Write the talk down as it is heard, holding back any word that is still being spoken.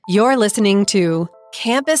You're listening to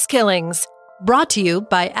Campus Killings, brought to you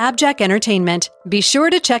by Abject Entertainment. Be sure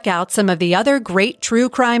to check out some of the other great true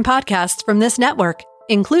crime podcasts from this network,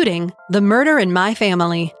 including The Murder in My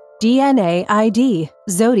Family, DNA ID,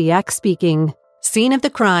 Zodiac Speaking, Scene of the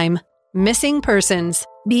Crime, Missing Persons,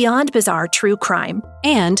 Beyond Bizarre True Crime,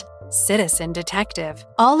 and Citizen Detective.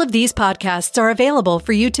 All of these podcasts are available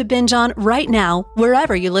for you to binge on right now,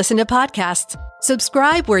 wherever you listen to podcasts.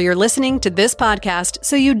 Subscribe where you're listening to this podcast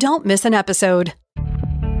so you don't miss an episode.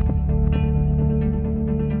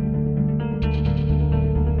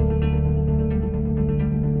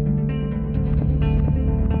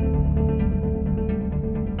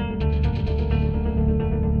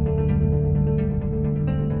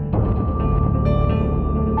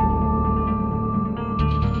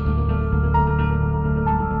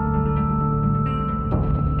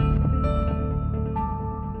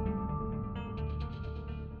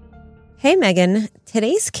 Hey Megan,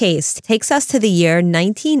 today's case takes us to the year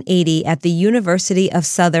 1980 at the University of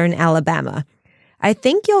Southern Alabama. I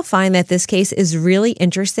think you'll find that this case is really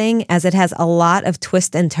interesting as it has a lot of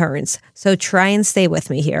twists and turns, so try and stay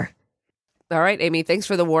with me here. All right, Amy, thanks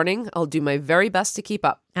for the warning. I'll do my very best to keep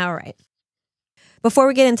up. All right. Before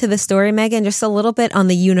we get into the story, Megan, just a little bit on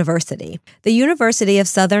the university. The University of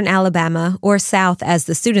Southern Alabama, or South as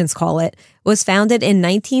the students call it, was founded in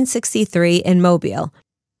 1963 in Mobile.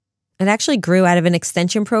 It actually grew out of an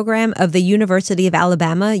extension program of the University of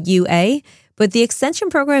Alabama, UA, but the extension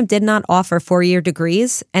program did not offer four-year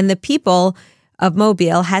degrees, and the people of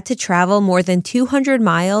Mobile had to travel more than 200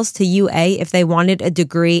 miles to UA if they wanted a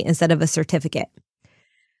degree instead of a certificate.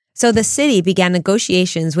 So the city began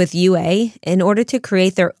negotiations with UA in order to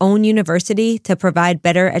create their own university to provide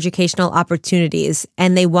better educational opportunities,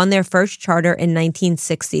 and they won their first charter in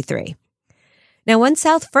 1963. Now, when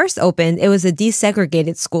South first opened, it was a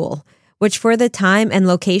desegregated school, which for the time and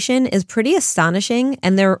location is pretty astonishing,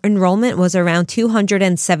 and their enrollment was around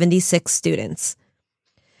 276 students.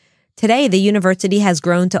 Today, the university has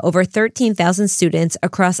grown to over 13,000 students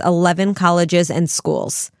across 11 colleges and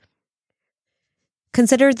schools.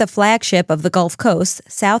 Considered the flagship of the Gulf Coast,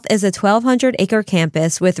 South is a 1,200-acre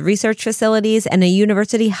campus with research facilities and a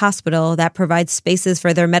university hospital that provides spaces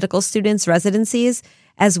for their medical students' residencies,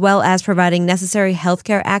 as well as providing necessary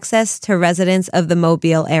healthcare access to residents of the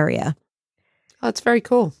Mobile area. Oh, that's very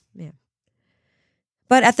cool. Yeah.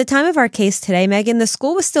 But at the time of our case today, Megan, the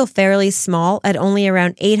school was still fairly small at only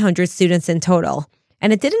around 800 students in total,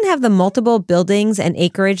 and it didn't have the multiple buildings and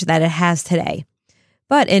acreage that it has today.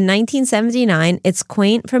 But in 1979, its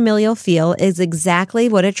quaint familial feel is exactly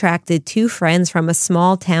what attracted two friends from a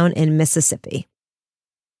small town in Mississippi.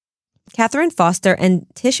 Katherine Foster and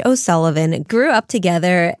Tish O'Sullivan grew up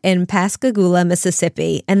together in Pascagoula,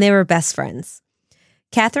 Mississippi, and they were best friends.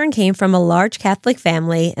 Katherine came from a large Catholic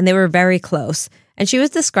family, and they were very close, and she was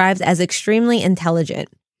described as extremely intelligent.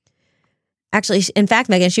 Actually, in fact,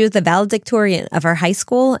 Megan, she was the valedictorian of her high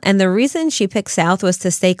school, and the reason she picked South was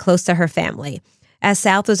to stay close to her family, as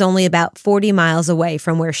South was only about 40 miles away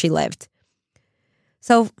from where she lived.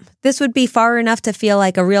 So this would be far enough to feel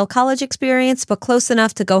like a real college experience, but close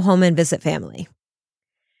enough to go home and visit family.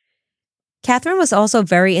 Katherine was also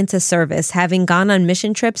very into service, having gone on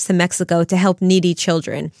mission trips to Mexico to help needy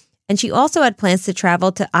children. And she also had plans to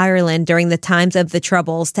travel to Ireland during the times of the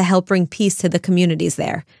Troubles to help bring peace to the communities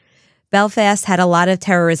there. Belfast had a lot of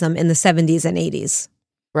terrorism in the 70s and 80s.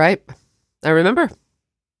 Right. I remember.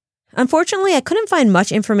 Unfortunately, I couldn't find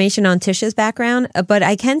much information on Tish's background, but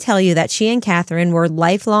I can tell you that she and Katherine were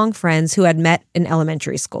lifelong friends who had met in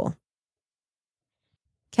elementary school.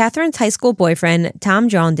 Katherine's high school boyfriend, Tom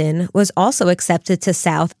Jondon, was also accepted to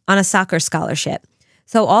South on a soccer scholarship,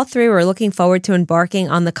 so all three were looking forward to embarking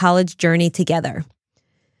on the college journey together.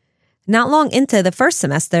 Not long into the first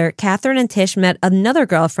semester, Katherine and Tish met another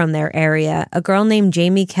girl from their area, a girl named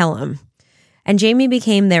Jamie Kellum, and Jamie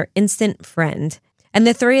became their instant friend. And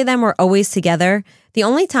the three of them were always together. The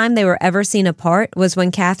only time they were ever seen apart was when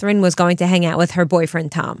Katherine was going to hang out with her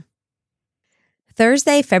boyfriend, Tom.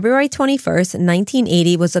 Thursday, February 21st,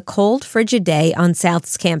 1980 was a cold, frigid day on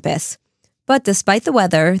South's campus. But despite the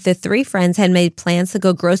weather, the three friends had made plans to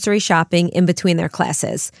go grocery shopping in between their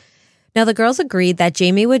classes. Now, the girls agreed that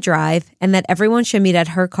Jamie would drive and that everyone should meet at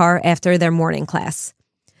her car after their morning class.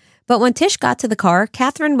 But when Tish got to the car,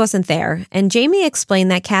 Katherine wasn't there, and Jamie explained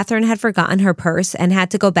that Katherine had forgotten her purse and had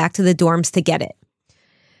to go back to the dorms to get it.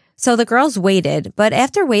 So the girls waited, but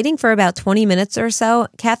after waiting for about 20 minutes or so,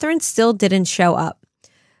 Katherine still didn't show up.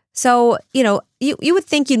 So, you would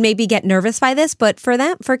think you'd maybe get nervous by this, but for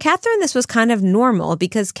Katherine, this was kind of normal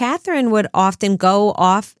because Katherine would often go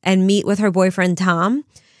off and meet with her boyfriend, Tom,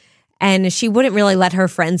 And she wouldn't really let her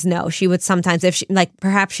friends know. She would sometimes,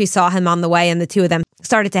 perhaps she saw him on the way and the two of them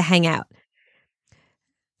started to hang out.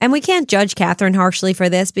 And we can't judge Katherine harshly for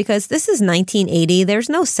this because this is 1980. There's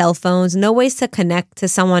no cell phones, no ways to connect to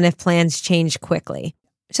someone if plans change quickly.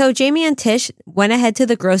 So Jamie and Tish went ahead to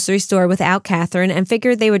the grocery store without Katherine and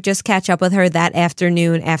figured they would just catch up with her that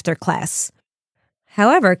afternoon after class.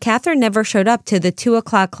 However, Katherine never showed up to the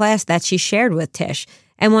 2:00 class that she shared with Tish.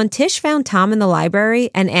 And when Tish found Tom in the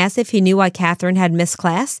library and asked if he knew why Katherine had missed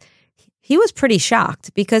class, he was pretty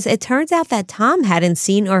shocked because it turns out that Tom hadn't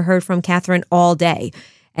seen or heard from Katherine all day,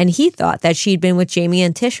 and he thought that she'd been with Jamie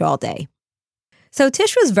and Tish all day. So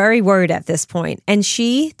Tish was very worried at this point, and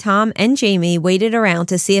she, Tom, and Jamie waited around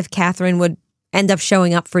to see if Katherine would end up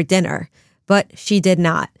showing up for dinner, but she did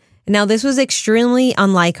not. Now, this was extremely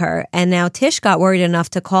unlike her, and now Tish got worried enough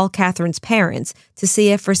to call Katherine's parents to see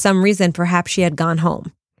if for some reason perhaps she had gone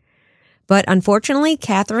home. But unfortunately,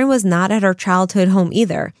 Katherine was not at her childhood home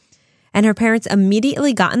either, and her parents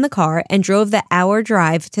immediately got in the car and drove the hour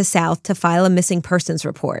drive to South to file a missing persons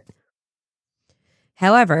report.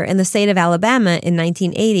 However, in the state of Alabama in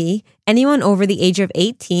 1980, anyone over the age of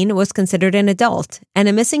 18 was considered an adult, and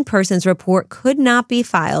a missing persons report could not be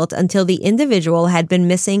filed until the individual had been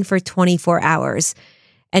missing for 24 hours,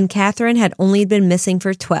 and Katherine had only been missing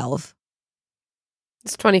for 12.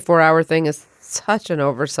 This 24-hour thing is such an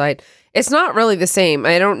oversight. It's not really the same.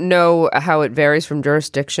 I don't know how it varies from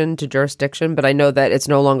jurisdiction to jurisdiction, but I know that it's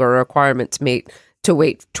no longer a requirement to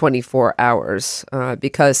wait 24 hours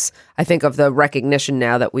because I think of the recognition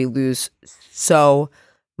now that we lose so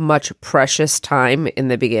much precious time in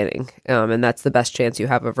the beginning. And that's the best chance you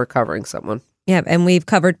have of recovering someone. Yeah, and we've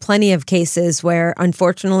covered plenty of cases where,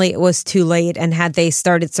 unfortunately, it was too late. And had they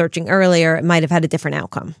started searching earlier, it might have had a different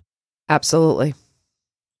outcome. Absolutely.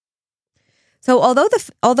 So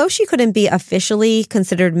although she couldn't be officially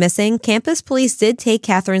considered missing, campus police did take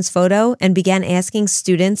Katherine's photo and began asking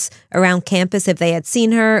students around campus if they had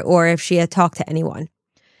seen her or if she had talked to anyone.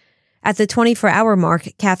 At the 24-hour mark,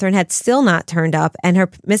 Katherine had still not turned up, and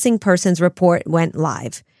her missing persons report went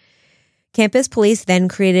live. Campus police then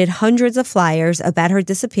created hundreds of flyers about her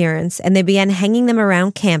disappearance, and they began hanging them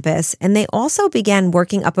around campus, and they also began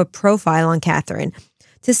working up a profile on Katherine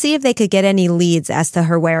to see if they could get any leads as to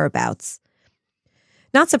her whereabouts.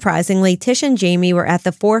 Not surprisingly, Tish and Jamie were at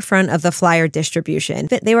the forefront of the flyer distribution.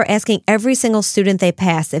 They were asking every single student they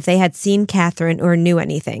passed if they had seen Katherine or knew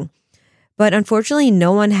anything. But unfortunately,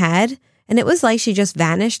 no one had, and it was like she just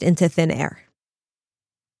vanished into thin air.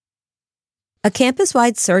 A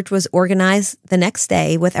campus-wide search was organized the next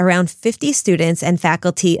day with around 50 students and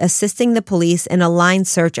faculty assisting the police in a line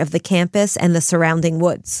search of the campus and the surrounding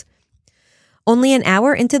woods. Only an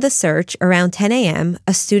hour into the search, around 10 a.m.,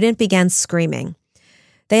 a student began screaming.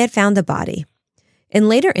 They had found a body. In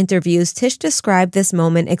later interviews, Tish described this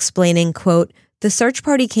moment explaining, quote, "The search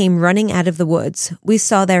party came running out of the woods. We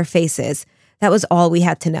saw their faces. That was all we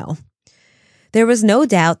had to know." There was no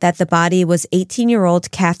doubt that the body was 18-year-old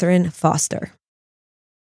Katherine Foster.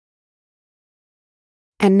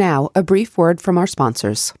 And now, a brief word from our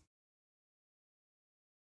sponsors.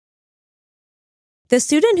 The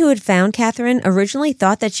student who had found Katherine originally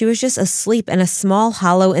thought that she was just asleep in a small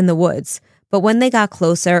hollow in the woods. But when they got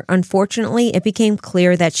closer, unfortunately, it became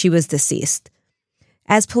clear that she was deceased.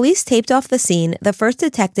 As police taped off the scene, the first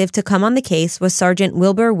detective to come on the case was Sergeant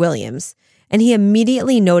Wilbur Williams, and he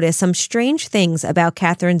immediately noticed some strange things about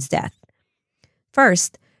Katherine's death.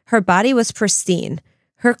 First, her body was pristine.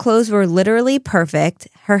 Her clothes were literally perfect,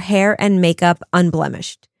 her hair and makeup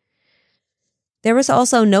unblemished. There was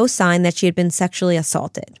also no sign that she had been sexually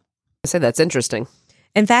assaulted. I say that's interesting.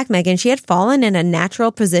 In fact, Megan, she had fallen in a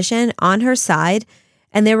natural position on her side,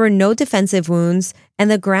 and there were no defensive wounds,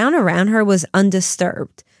 and the ground around her was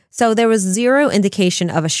undisturbed, so there was zero indication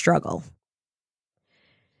of a struggle.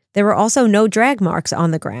 There were also no drag marks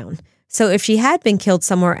on the ground, so if she had been killed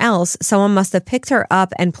somewhere else, someone must have picked her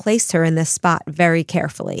up and placed her in this spot very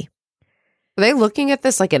carefully. Are they looking at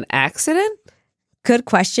this like an accident? Good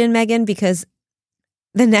question, Megan, because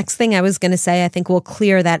the next thing I was going to say, I think will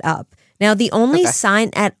clear that up. Now, the only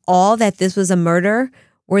sign at all that this was a murder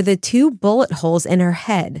were the 2 bullet holes in her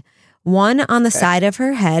head, one on the side of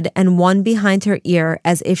her head and one behind her ear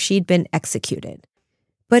as if she'd been executed.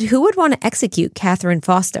 But who would want to execute Katherine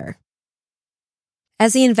Foster?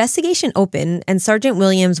 As the investigation opened and Sergeant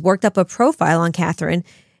Williams worked up a profile on Katherine,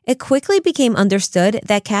 it quickly became understood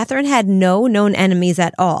that Katherine had no known enemies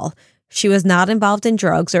at all. She was not involved in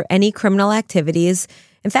drugs or any criminal activities.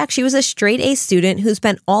 In fact, she was a straight-A student who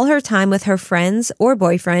spent all her time with her friends or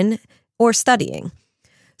boyfriend or studying.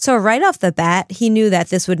 So right off the bat, he knew that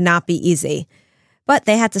this would not be easy. But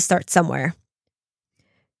they had to start somewhere.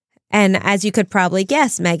 And as you could probably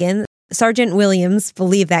guess, Megan, Sergeant Williams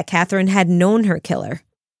believed that Katherine had known her killer,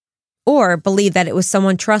 or believed that it was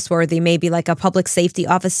someone trustworthy, maybe like a public safety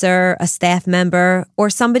officer, a staff member, or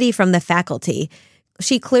somebody from the faculty.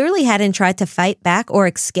 She clearly hadn't tried to fight back or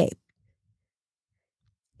escape.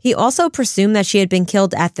 He also presumed that she had been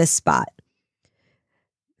killed at this spot.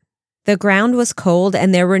 The ground was cold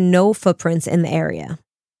and there were no footprints in the area.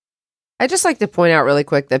 I just like to point out really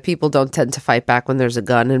quick that people don't tend to fight back when there's a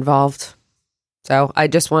gun involved. So I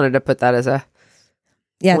just wanted to put that as a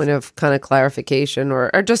point of kind of clarification or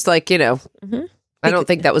just like, Mm-hmm. I don't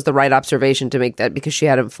think that was the right observation to make that because she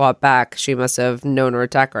hadn't fought back. She must have known her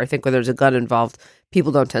attacker. I think when there's a gun involved,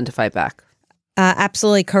 people don't tend to fight back.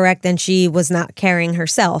 Absolutely correct. And she was not carrying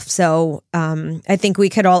herself. So I think we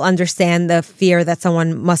could all understand the fear that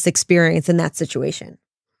someone must experience in that situation.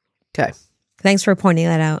 Okay. Thanks for pointing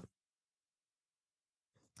that out.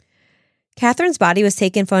 Katherine's body was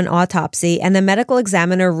taken for an autopsy, and the medical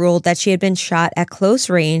examiner ruled that she had been shot at close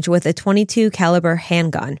range with a .22 caliber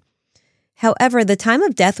handgun. However, the time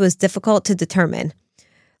of death was difficult to determine.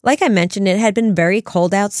 Like I mentioned, it had been very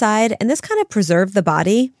cold outside, and this kind of preserved the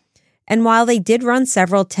body. And while they did run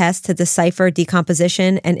several tests to decipher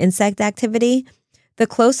decomposition and insect activity, the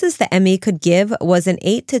closest the ME could give was an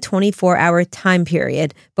 8 to 24-hour time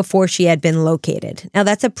period before she had been located. Now,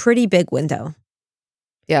 that's a pretty big window.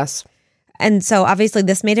 Yes. And so obviously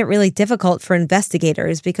this made it really difficult for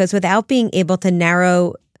investigators because without being able to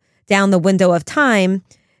narrow down the window of time,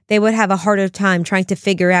 they would have a harder time trying to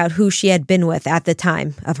figure out who she had been with at the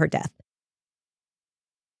time of her death.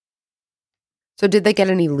 So did they get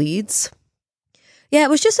any leads? Yeah, it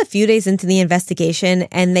was just a few days into the investigation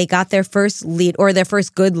and they got their first lead or their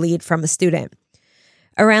first good lead from a student.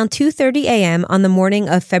 Around 2:30 a.m. on the morning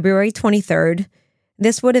of February 23rd,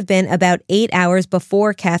 this would have been about 8 hours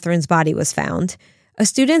before Katherine's body was found. A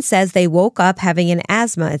student says they woke up having an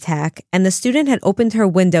asthma attack, and the student had opened her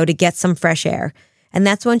window to get some fresh air, and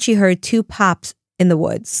that's when she heard 2 pops in the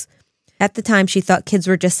woods. At the time, she thought kids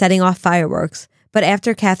were just setting off fireworks, but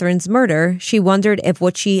after Katherine's murder, she wondered if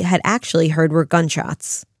what she had actually heard were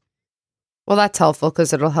gunshots. Well, that's helpful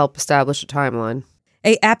because it'll help establish a timeline.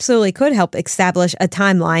 It absolutely could help establish a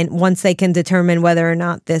timeline once they can determine whether or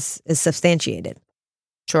not this is substantiated.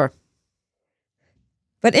 Sure.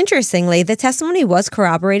 But interestingly, the testimony was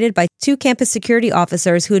corroborated by 2 campus security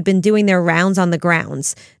officers who had been doing their rounds on the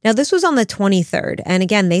grounds. Now, this was on the 23rd, and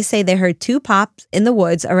again, they say they heard 2 pops in the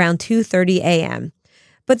woods around 2:30 a.m.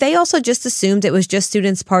 But they also just assumed it was just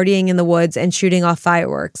students partying in the woods and shooting off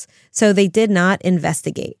fireworks, so they did not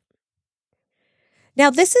investigate. Now,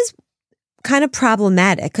 this is kind of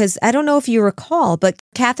problematic because I don't know if you recall, but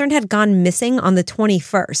Katherine had gone missing on the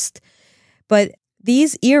 21st. But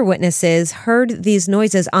these ear witnesses heard these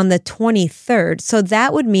noises on the 23rd, so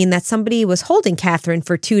that would mean that somebody was holding Katherine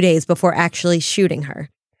for 2 days before actually shooting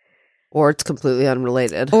her. Or it's completely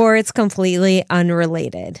unrelated.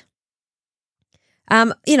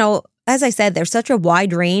 As I said, there's such a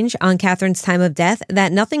wide range on Katherine's time of death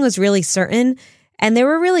that nothing was really certain, and there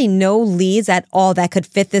were really no leads at all that could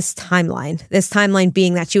fit this timeline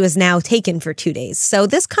being that she was now taken for 2 days. So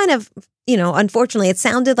this kind of, unfortunately, it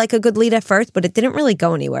sounded like a good lead at first, but it didn't really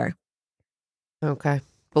go anywhere. Okay.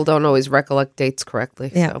 People don't always recollect dates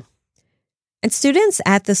correctly. Yeah. So. And students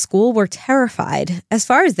at the school were terrified. As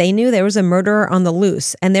far as they knew, there was a murderer on the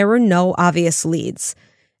loose, and there were no obvious leads.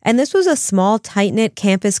 And this was a small, tight-knit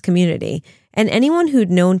campus community, and anyone who'd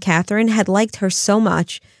known Katherine had liked her so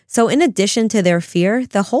much. So in addition to their fear,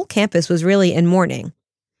 the whole campus was really in mourning.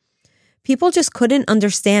 People just couldn't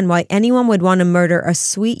understand why anyone would want to murder a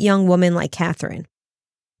sweet young woman like Katherine.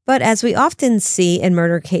 But as we often see in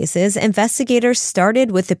murder cases, investigators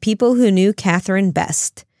started with the people who knew Katherine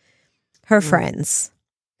best, her friends.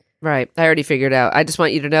 Right. I already figured out. I just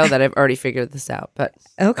want you to know that I've already figured this out, but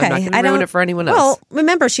okay. I'm not going to ruin it for anyone else. Well,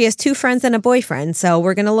 remember, she has 2 friends and a boyfriend, so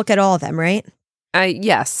we're going to look at all of them, right?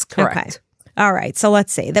 Yes, correct. Okay. All right, so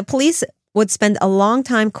let's see. The police would spend a long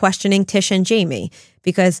time questioning Tish and Jamie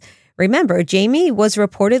because, remember, Jamie was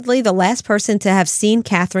reportedly the last person to have seen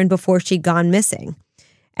Katherine before she'd gone missing.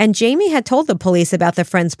 And Jamie had told the police about the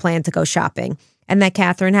friend's plan to go shopping and that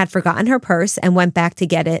Katherine had forgotten her purse and went back to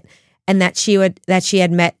get it, and that she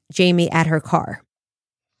had met Jamie at her car.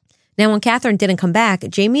 Now, when Katherine didn't come back,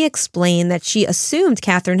 Jamie explained that she assumed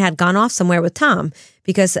Katherine had gone off somewhere with Tom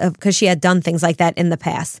because she had done things like that in the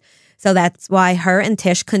past. So that's why her and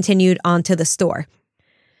Tish continued on to the store.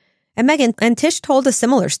 And Megan and Tish told a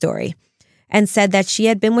similar story and said that she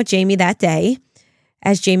had been with Jamie that day,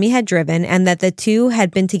 as Jamie had driven, and that the two had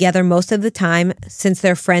been together most of the time since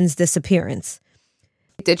their friend's disappearance.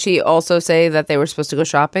 Did she also say that they were supposed to go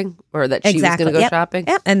shopping or that she was going to go shopping?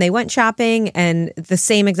 Yep. And they went shopping and the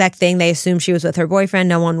same exact thing. They assumed she was with her boyfriend.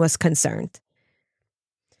 No one was concerned.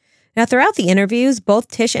 Now, throughout the interviews, both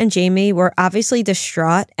Tish and Jamie were obviously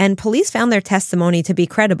distraught, and police found their testimony to be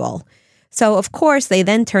credible. So, of course, they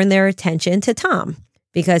then turned their attention to Tom,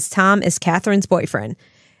 because Tom is Katherine's boyfriend.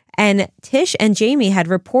 And Tish and Jamie had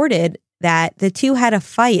reported that the two had a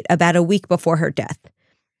fight about a week before her death.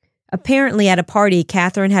 Apparently, at a party,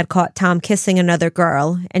 Katherine had caught Tom kissing another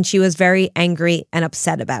girl, and she was very angry and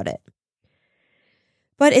upset about it.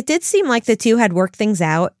 But it did seem like the two had worked things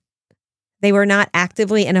out. They were not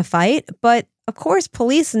actively in a fight, but of course,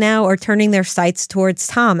 police now are turning their sights towards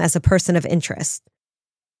Tom as a person of interest.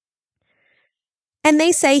 And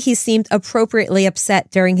they say he seemed appropriately upset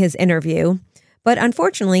during his interview, but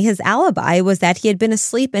unfortunately, his alibi was that he had been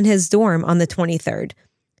asleep in his dorm on the 23rd.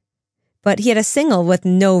 But he had a single with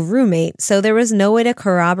no roommate, so there was no way to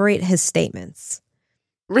corroborate his statements.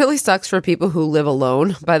 Really sucks for people who live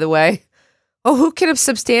alone, by the way. Oh, who can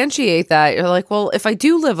substantiate that? You're like, well, if I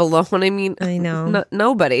do live alone, I know.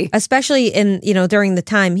 Nobody. Especially during the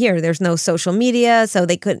time here, there's no social media, so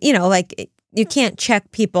they could, you can't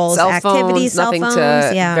check people's activities. Nothing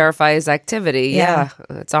to verify his activity. Yeah,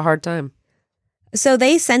 it's a hard time. So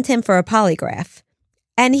they sent him for a polygraph.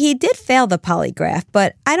 And he did fail the polygraph,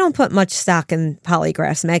 but I don't put much stock in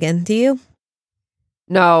polygraphs, Megan. Do you?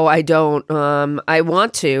 No, I don't. I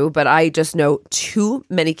want to, but I just know too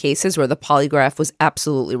many cases where the polygraph was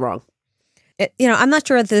absolutely wrong. I'm not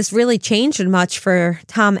sure if this really changed much for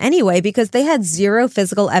Tom anyway, because they had zero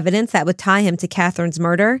physical evidence that would tie him to Katherine's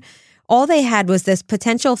murder. All they had was this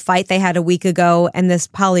potential fight they had a week ago and this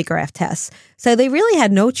polygraph test. So they really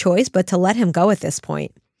had no choice but to let him go at this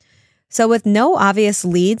point. So with no obvious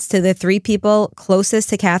leads to the three people closest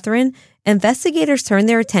to Katherine, investigators turned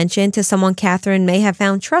their attention to someone Katherine may have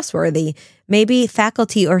found trustworthy, maybe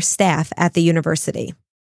faculty or staff at the university.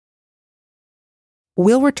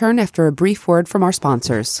 We'll return after a brief word from our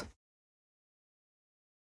sponsors.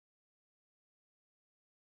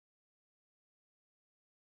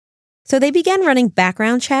 So they began running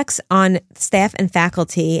background checks on staff and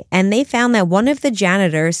faculty, and they found that one of the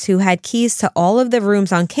janitors who had keys to all of the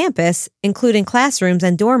rooms on campus, including classrooms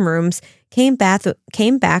and dorm rooms, came back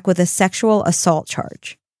with a sexual assault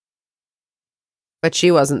charge. But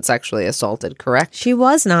she wasn't sexually assaulted, correct? She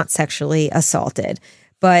was not sexually assaulted,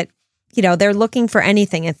 but, they're looking for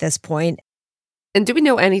anything at this point. And do we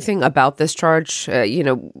know anything about this charge?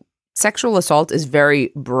 Sexual assault is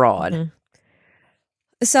very broad. Mm-hmm.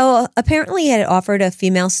 So apparently he had offered a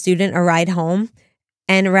female student a ride home,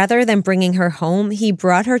 and rather than bringing her home, he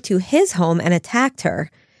brought her to his home and attacked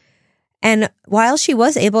her. And while she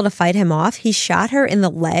was able to fight him off, he shot her in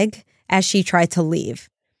the leg as she tried to leave.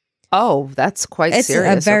 Oh, that's quite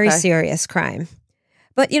serious. It's a very serious crime.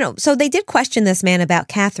 But, so they did question this man about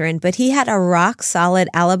Katherine, but he had a rock-solid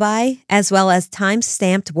alibi as well as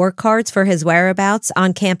time-stamped work cards for his whereabouts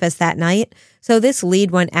on campus that night, so this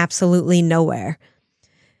lead went absolutely nowhere.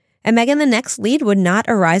 And Megan, the next lead would not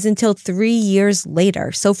arise until 3 years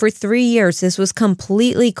later. So for 3 years, this was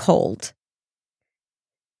completely cold.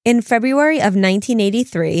 In February of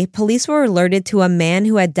 1983, police were alerted to a man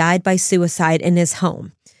who had died by suicide in his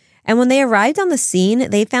home. And when they arrived on the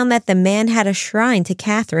scene, they found that the man had a shrine to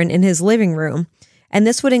Katherine in his living room. And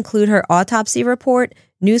this would include her autopsy report,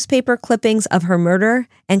 newspaper clippings of her murder,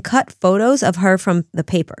 and cut photos of her from the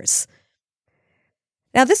papers.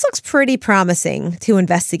 Now, this looks pretty promising to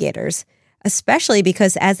investigators, especially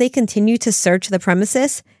because as they continued to search the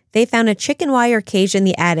premises, they found a chicken wire cage in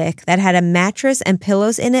the attic that had a mattress and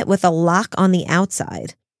pillows in it with a lock on the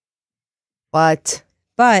outside. What?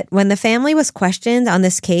 But when the family was questioned on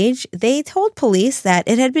this cage, they told police that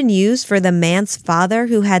it had been used for the man's father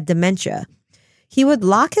who had dementia. He would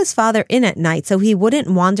lock his father in at night so he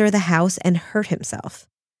wouldn't wander the house and hurt himself.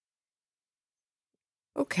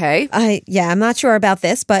 Okay. I'm not sure about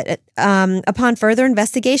this, but upon further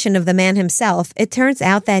investigation of the man himself, it turns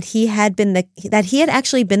out that he had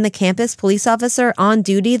actually been the campus police officer on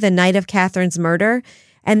duty the night of Katherine's murder,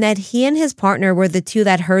 and that he and his partner were the two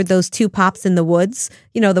that heard those two pops in the woods,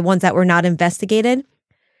 the ones that were not investigated.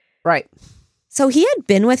 Right. So he had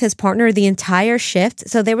been with his partner the entire shift,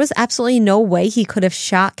 so there was absolutely no way he could have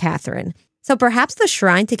shot Katherine. So perhaps the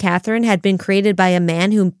shrine to Katherine had been created by a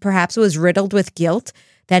man who perhaps was riddled with guilt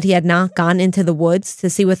that he had not gone into the woods to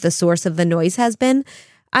see what the source of the noise has been.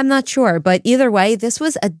 I'm not sure, but either way, this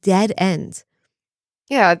was a dead end.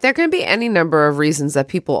 Yeah, there can be any number of reasons that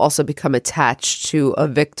people also become attached to a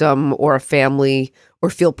victim or a family or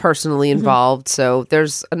feel personally involved. So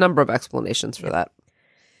there's a number of explanations for that.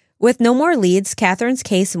 With no more leads, Katherine's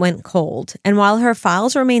case went cold, and while her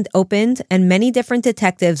files remained opened and many different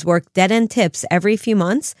detectives worked dead-end tips every few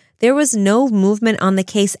months, there was no movement on the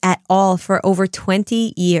case at all for over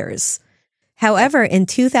 20 years. However, in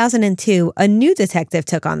 2002, a new detective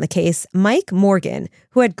took on the case, Mike Morgan,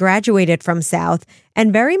 who had graduated from South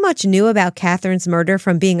and very much knew about Katherine's murder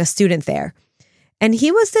from being a student there. And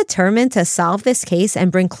he was determined to solve this case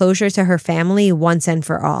and bring closure to her family once and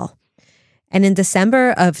for all. And in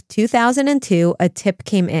December of 2002, a tip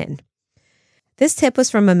came in. This tip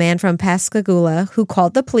was from a man from Pascagoula who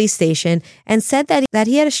called the police station and said that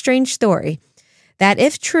he had a strange story that,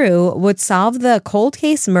 if true, would solve the cold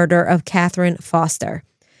case murder of Katherine Foster.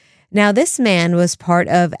 Now, this man was part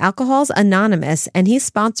of Alcoholics Anonymous, and he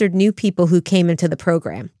sponsored new people who came into the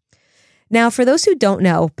program. Now, for those who don't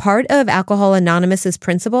know, part of Alcoholics Anonymous's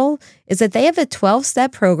principle is that they have a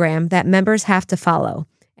 12-step program that members have to follow.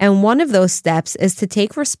 And one of those steps is to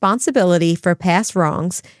take responsibility for past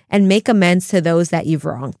wrongs and make amends to those that you've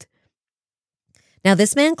wronged. Now,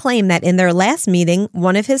 this man claimed that in their last meeting,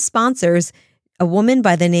 one of his sponsors, a woman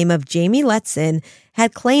by the name of Jamie Letson,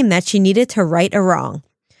 had claimed that she needed to right a wrong.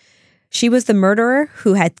 She was the murderer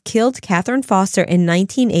who had killed Katherine Foster in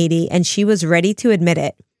 1980, and she was ready to admit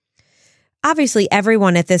it. Obviously,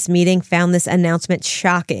 everyone at this meeting found this announcement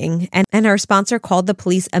shocking, and her sponsor called the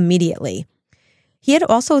police immediately. He had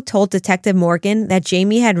also told Detective Morgan that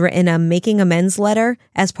Jamie had written a making amends letter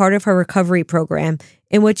as part of her recovery program,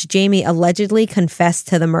 in which Jamie allegedly confessed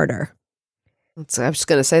to the murder. I was just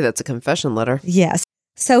going to say that's a confession letter. Yes.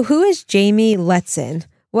 So who is Jamie Letson?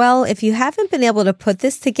 Well, if you haven't been able to put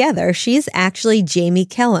this together, she's actually Jamie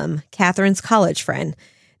Kellum, Katherine's college friend.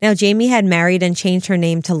 Now, Jamie had married and changed her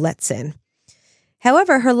name to Letson.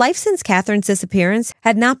 However, her life since Katherine's disappearance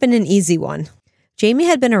had not been an easy one. Jamie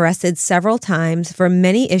had been arrested several times for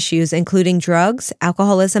many issues, including drugs,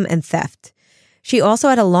 alcoholism, and theft. She also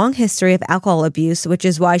had a long history of alcohol abuse, which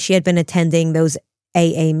is why she had been attending those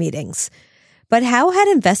AA meetings. But how had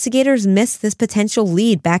investigators missed this potential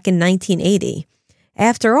lead back in 1980?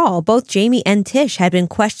 After all, both Jamie and Tish had been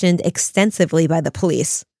questioned extensively by the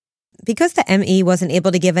police. Because the ME wasn't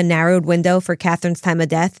able to give a narrowed window for Katherine's time of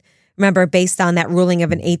death, remember, based on that ruling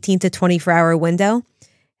of an 18 to 24-hour window,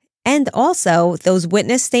 and also those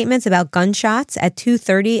witness statements about gunshots at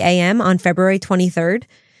 2:30 a.m. on February 23rd,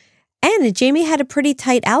 and Jamie had a pretty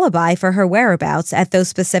tight alibi for her whereabouts at those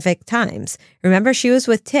specific times. Remember, she was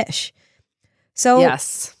with Tish. So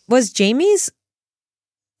yes. Was Jamie's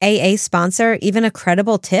AA sponsor even a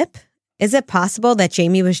credible tip? Is it possible that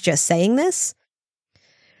Jamie was just saying this?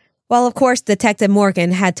 Well, of course, Detective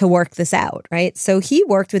Morgan had to work this out, right? So he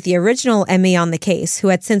worked with the original ME on the case, who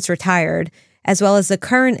had since retired, as well as the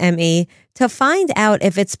current ME, to find out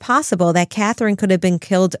if it's possible that Katherine could have been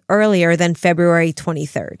killed earlier than February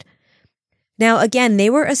 23rd. Now, again,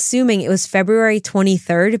 they were assuming it was February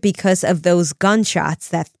 23rd because of those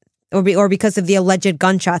gunshots or because of the alleged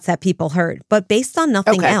gunshots that people heard, but based on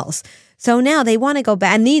nothing else. So now they want to go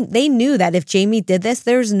back, and they knew that if Jamie did this,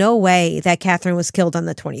 there's no way that Katherine was killed on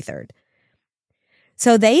the 23rd.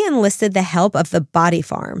 So they enlisted the help of the Body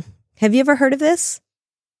Farm. Have you ever heard of this?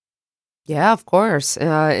 Yeah, of course.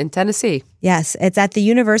 In Tennessee. Yes, it's at the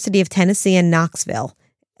University of Tennessee in Knoxville.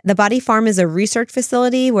 The Body Farm is a research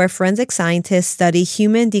facility where forensic scientists study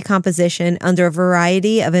human decomposition under a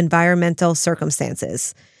variety of environmental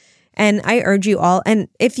circumstances. And I urge you all, and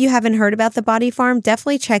if you haven't heard about the Body Farm,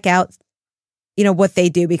 definitely check out, what they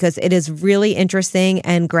do, because it is really interesting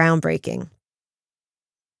and groundbreaking.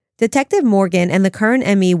 Detective Morgan and the current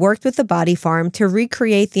ME worked with the Body Farm to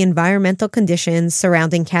recreate the environmental conditions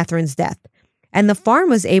surrounding Katherine's death, and the farm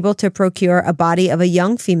was able to procure a body of a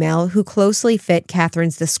young female who closely fit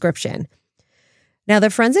Katherine's description. Now, the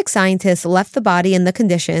forensic scientists left the body in the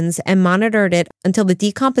conditions and monitored it until the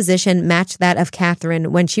decomposition matched that of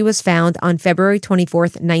Katherine when she was found on February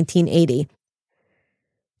 24th, 1980.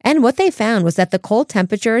 And what they found was that the cold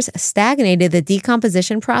temperatures stagnated the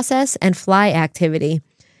decomposition process and fly activity,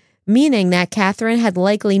 meaning that Katherine had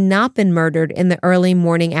likely not been murdered in the early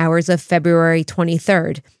morning hours of February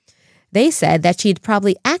 23rd. They said that she'd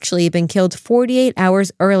probably actually been killed 48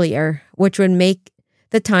 hours earlier, which would make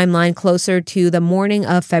the timeline closer to the morning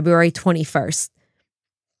of February 21st.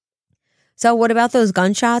 So what about those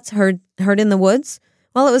gunshots heard in the woods?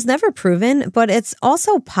 Well, it was never proven, but it's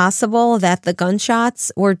also possible that the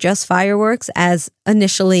gunshots were just fireworks as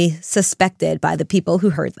initially suspected by the people who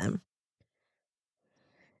heard them.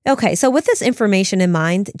 Okay, so with this information in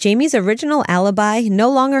mind, Jamie's original alibi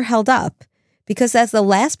no longer held up, because as the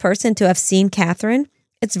last person to have seen Katherine,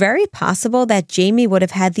 it's very possible that Jamie would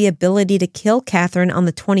have had the ability to kill Katherine on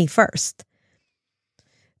the 21st.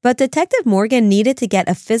 But Detective Morgan needed to get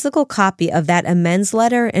a physical copy of that amends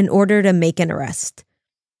letter in order to make an arrest.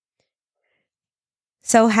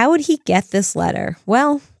 So how would he get this letter?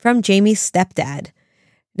 Well, from Jamie's stepdad.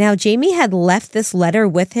 Now, Jamie had left this letter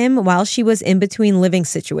with him while she was in between living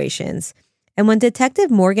situations. And when Detective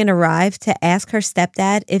Morgan arrived to ask her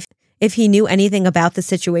stepdad if he knew anything about the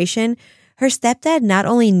situation, her stepdad not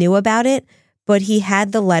only knew about it, but he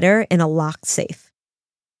had the letter in a locked safe.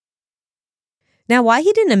 Now, why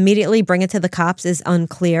he didn't immediately bring it to the cops is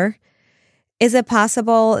unclear. Is it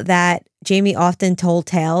possible that Jamie often told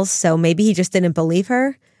tales, so maybe he just didn't believe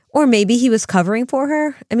her? Or maybe he was covering for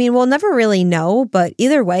her? I mean, we'll never really know, but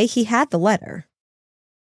either way, he had the letter.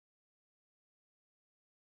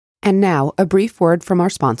 And now, a brief word from our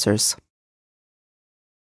sponsors.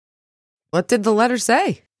 What did the letter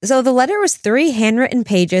say? So the letter was 3 handwritten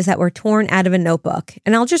pages that were torn out of a notebook,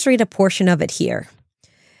 and I'll just read a portion of it here.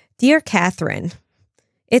 Dear Katherine,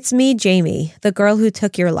 it's me, Jamie, the girl who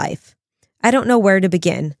took your life. I don't know where to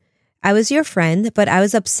begin. I was your friend, but I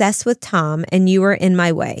was obsessed with Tom, and you were in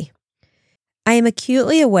my way. I am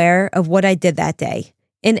acutely aware of what I did that day.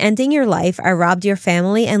 In ending your life, I robbed your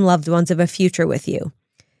family and loved ones of a future with you.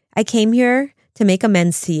 I came here to make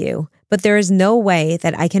amends to you, but there is no way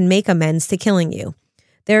that I can make amends to killing you.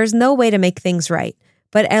 There is no way to make things right,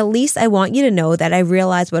 but at least I want you to know that I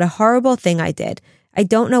realize what a horrible thing I did. I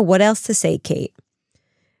don't know what else to say, Kate.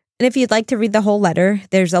 And if you'd like to read the whole letter,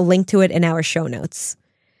 there's a link to it in our show notes.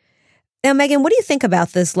 Now, Megan, what do you think about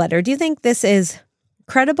this letter? Do you think this is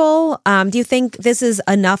credible? Do you think this is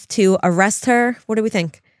enough to arrest her? What do we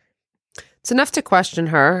think? It's enough to question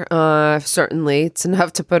her, certainly. It's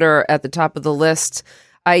enough to put her at the top of the list.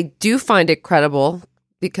 I do find it credible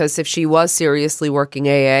because if she was seriously working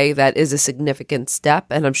AA, that is a significant step,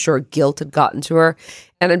 and I'm sure guilt had gotten to her.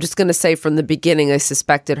 And I'm just going to say from the beginning, I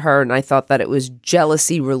suspected her, and I thought that it was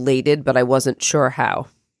jealousy related, but I wasn't sure how.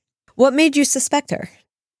 What made you suspect her?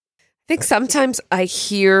 I think sometimes I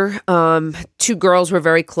hear 2 girls were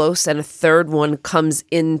very close, and a third one comes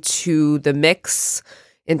into the mix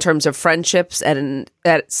in terms of friendships,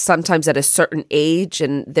 sometimes at a certain age,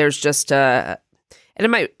 and there's just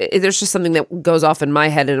there's just something that goes off in my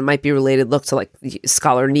head, and it might be related. Look to like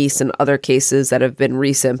Scholar Niece and other cases that have been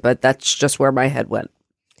recent, but that's just where my head went.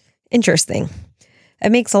 Interesting.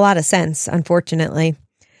 It makes a lot of sense, unfortunately.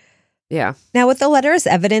 Yeah. Now, with the letter as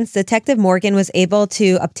evidence, Detective Morgan was able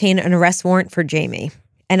to obtain an arrest warrant for Jamie.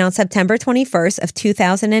 And on September 21st of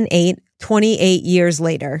 2008, 28 years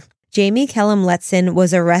later, Jamie Kellum Letson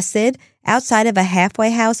was arrested outside of a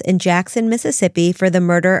halfway house in Jackson, Mississippi for the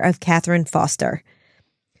murder of Katherine Foster.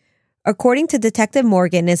 According to Detective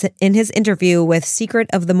Morgan in his interview with Secret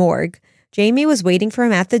of the Morgue, Jamie was waiting for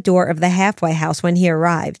him at the door of the halfway house when he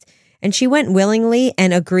arrived, and she went willingly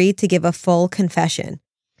and agreed to give a full confession.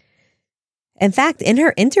 In fact, in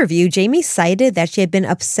her interview, Jamie cited that she had been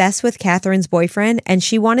obsessed with Katherine's boyfriend and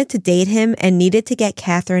she wanted to date him and needed to get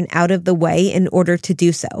Katherine out of the way in order to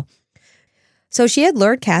do so. So she had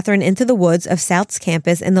lured Katherine into the woods of South's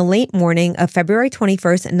campus in the late morning of February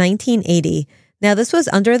 21st, 1980. Now, this was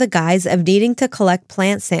under the guise of needing to collect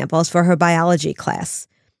plant samples for her biology class.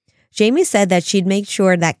 Jamie said that she'd make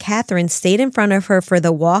sure that Katherine stayed in front of her for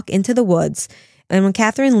the walk into the woods, and when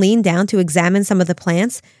Katherine leaned down to examine some of the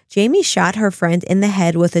plants, Jamie shot her friend in the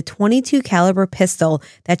head with a .22 caliber pistol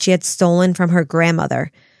that she had stolen from her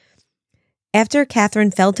grandmother. After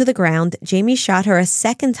Katherine fell to the ground, Jamie shot her a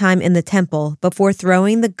second time in the temple before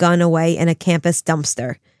throwing the gun away in a campus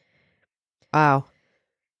dumpster. Wow.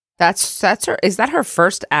 That's her. Is that her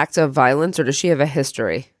first act of violence, or does she have a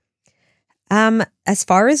history? As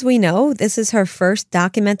far as we know, this is her first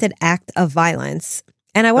documented act of violence.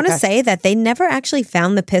 And I want to say that they never actually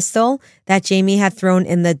found the pistol that Jamie had thrown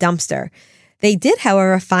in the dumpster. They did,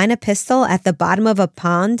 however, find a pistol at the bottom of a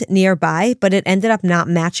pond nearby, but it ended up not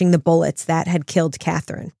matching the bullets that had killed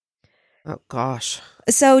Katherine. Oh, gosh.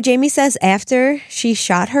 So Jamie says after she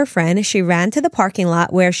shot her friend, she ran to the parking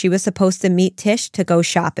lot where she was supposed to meet Tish to go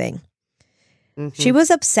shopping. Mm-hmm. She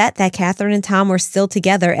was upset that Katherine and Tom were still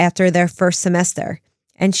together after their first semester.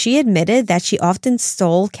 And she admitted that she often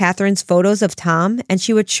stole Katherine's photos of Tom and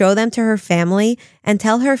she would show them to her family and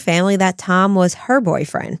tell her family that Tom was her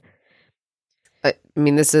boyfriend. I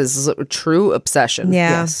mean, this is a true obsession.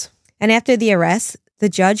 Yeah. Yes. And after the arrest, the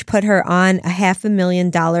judge put her on a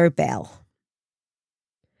 $500,000 bail.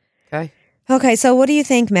 Okay. Okay, so what do you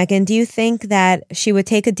think, Megan? Do you think that she would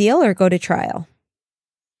take a deal or go to trial?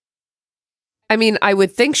 I mean, I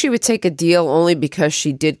would think she would take a deal only because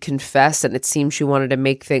she did confess and it seemed she wanted to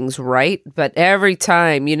make things right. But every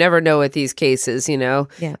time, you never know with these cases, you know,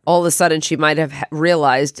 all of a sudden she might have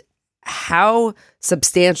realized how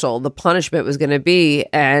substantial the punishment was going to be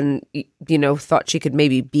and, thought she could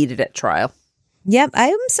maybe beat it at trial. Yep,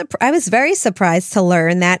 I was very surprised to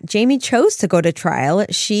learn that Jamie chose to go to trial.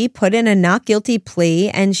 She put in a not guilty plea,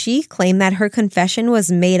 and she claimed that her confession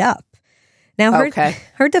was made up. Now,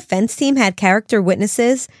 her defense team had character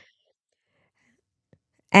witnesses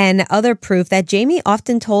and other proof that Jamie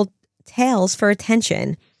often told tales for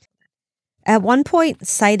attention. At one point,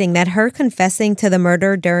 citing that her confessing to the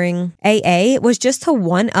murder during AA was just to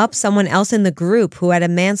one-up someone else in the group who had a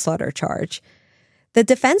manslaughter charge. The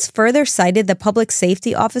defense further cited the public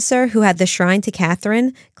safety officer who had the shrine to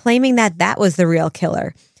Katherine, claiming that that was the real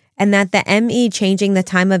killer, and that the ME changing the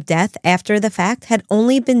time of death after the fact had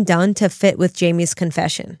only been done to fit with Jamie's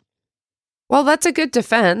confession. Well, that's a good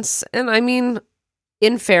defense. And I mean,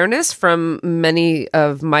 in fairness, from many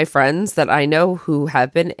of my friends that I know who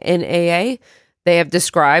have been in AA, they have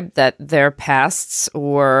described that their pasts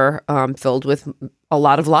were filled with a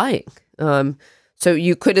lot of lying. So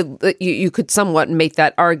you could somewhat make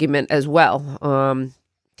that argument as well. I'm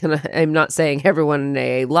not saying everyone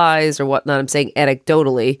in AA lies or whatnot. I'm saying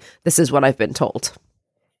anecdotally, this is what I've been told.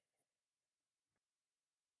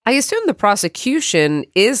 I assume the prosecution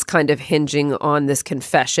is kind of hinging on this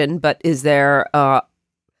confession, but is there,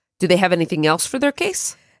 do they have anything else for their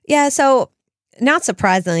case? Yeah, so not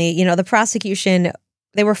surprisingly, the prosecution,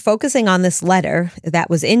 they were focusing on this letter that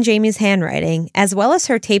was in Jamie's handwriting, as well as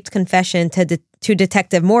her taped confession to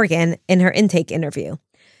Detective Morgan in her intake interview.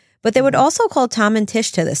 But they would also call Tom and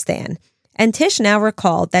Tish to the stand. And Tish now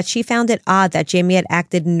recalled that she found it odd that Jamie had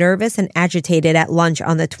acted nervous and agitated at lunch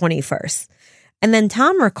on the 21st. And then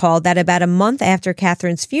Tom recalled that about a month after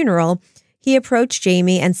Katherine's funeral, he approached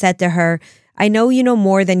Jamie and said to her, "I know you know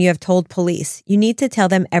more than you have told police. You need to tell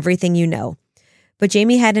them everything you know." But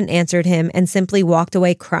Jamie hadn't answered him and simply walked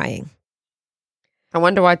away crying. I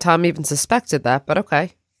wonder why Tom even suspected that, but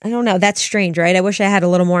okay. I don't know. That's strange, right? I wish I had a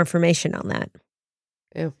little more information on that.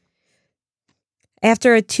 Yeah.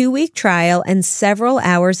 After a 2-week trial and several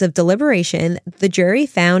hours of deliberation, the jury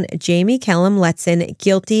found Jamie Kellum Letson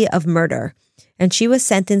guilty of murder, and she was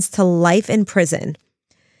sentenced to life in prison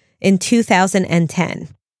in 2010.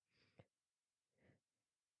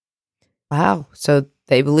 Wow. So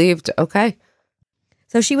they believed, okay.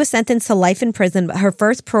 So she was sentenced to life in prison, but her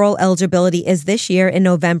first parole eligibility is this year in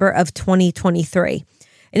November of 2023.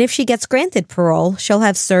 And if she gets granted parole, she'll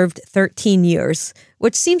have served 13 years,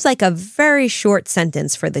 which seems like a very short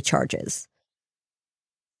sentence for the charges.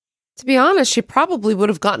 To be honest, she probably would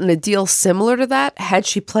have gotten a deal similar to that had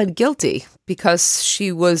she pled guilty because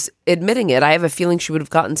she was admitting it. I have a feeling she would have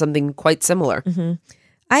gotten something quite similar. Mm-hmm.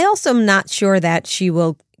 I also am not sure that she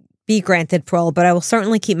will be granted parole, but I will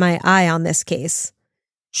certainly keep my eye on this case.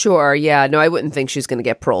 Sure, yeah. No, I wouldn't think she's going to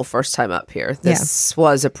get parole first time up here. This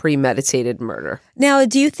was a premeditated murder. Now,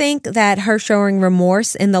 do you think that her showing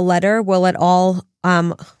remorse in the letter will at all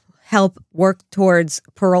help work towards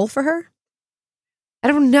parole for her? I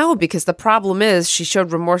don't know, because the problem is she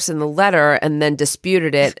showed remorse in the letter and then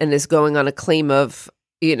disputed it and is going on a claim of,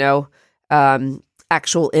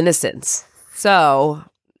 actual innocence. So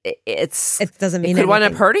it doesn't mean it could wind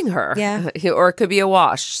up hurting her. Yeah. Or it could be a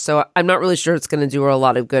wash. So I'm not really sure it's going to do her a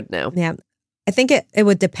lot of good now. Yeah. I think it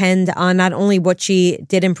would depend on not only what she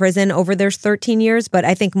did in prison over those 13 years, but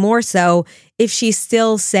I think more so if she's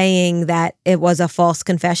still saying that it was a false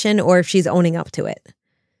confession or if she's owning up to it.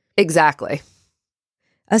 Exactly.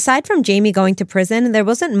 Aside from Jamie going to prison, there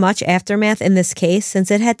wasn't much aftermath in this case since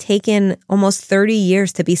it had taken almost 30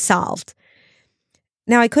 years to be solved.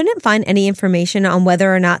 Now, I couldn't find any information on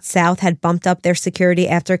whether or not South had bumped up their security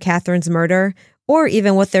after Katherine's murder, or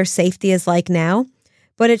even what their safety is like now,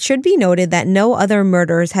 but it should be noted that no other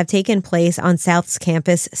murders have taken place on South's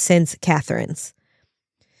campus since Katherine's.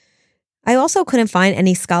 I also couldn't find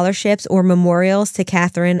any scholarships or memorials to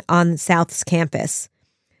Katherine on South's campus.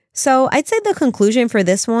 So I'd say the conclusion for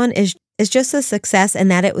this one is just a success in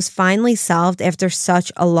that it was finally solved after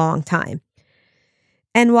such a long time.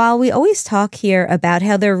 And while we always talk here about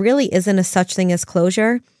how there really isn't a such thing as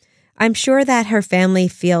closure, I'm sure that her family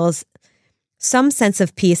feels some sense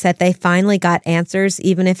of peace that they finally got answers,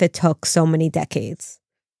 even if it took so many decades.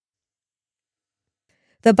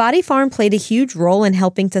 The Body Farm played a huge role in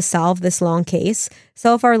helping to solve this long case.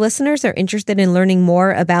 So if our listeners are interested in learning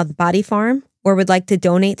more about Body Farm or would like to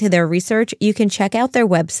donate to their research, you can check out their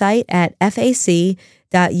website at fac.utk.edu.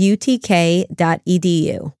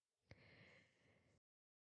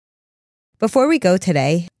 Before we go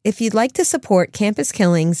today, if you'd like to support Campus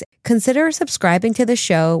Killings, consider subscribing to the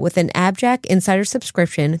show with an Abjack Insider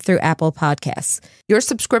subscription through Apple Podcasts. Your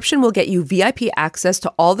subscription will get you VIP access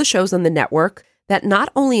to all the shows on the network, that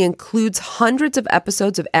not only includes hundreds of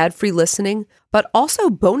episodes of ad-free listening, but also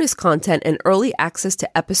bonus content and early access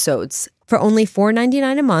to episodes. For only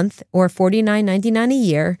 $4.99 a month or $49.99 a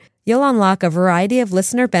year, you'll unlock a variety of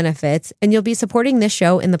listener benefits, and you'll be supporting this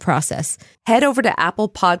show in the process. Head over to Apple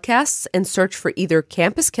Podcasts and search for either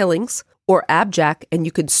Campus Killings or Abjack, and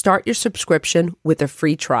you can start your subscription with a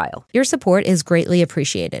free trial. Your support is greatly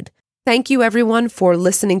appreciated. Thank you, everyone, for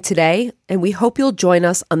listening today, and we hope you'll join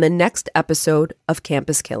us on the next episode of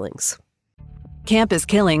Campus Killings. Campus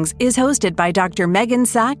Killings is hosted by Dr. Megan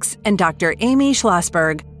Sachs and Dr. Amy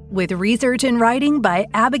Schlossberg, with research and writing by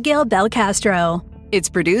Abigail Belcastro. It's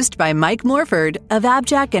produced by Mike Morford of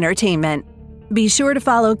Abjack Entertainment. Be sure to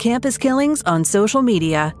follow Campus Killings on social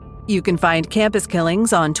media. You can find Campus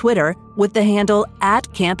Killings on Twitter with the handle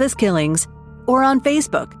 @CampusKillings or on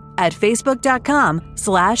Facebook at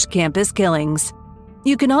facebook.com/Campus Killings.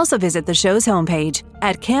 You can also visit the show's homepage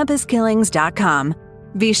at campuskillings.com.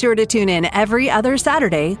 Be sure to tune in every other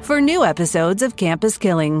Saturday for new episodes of Campus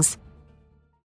Killings.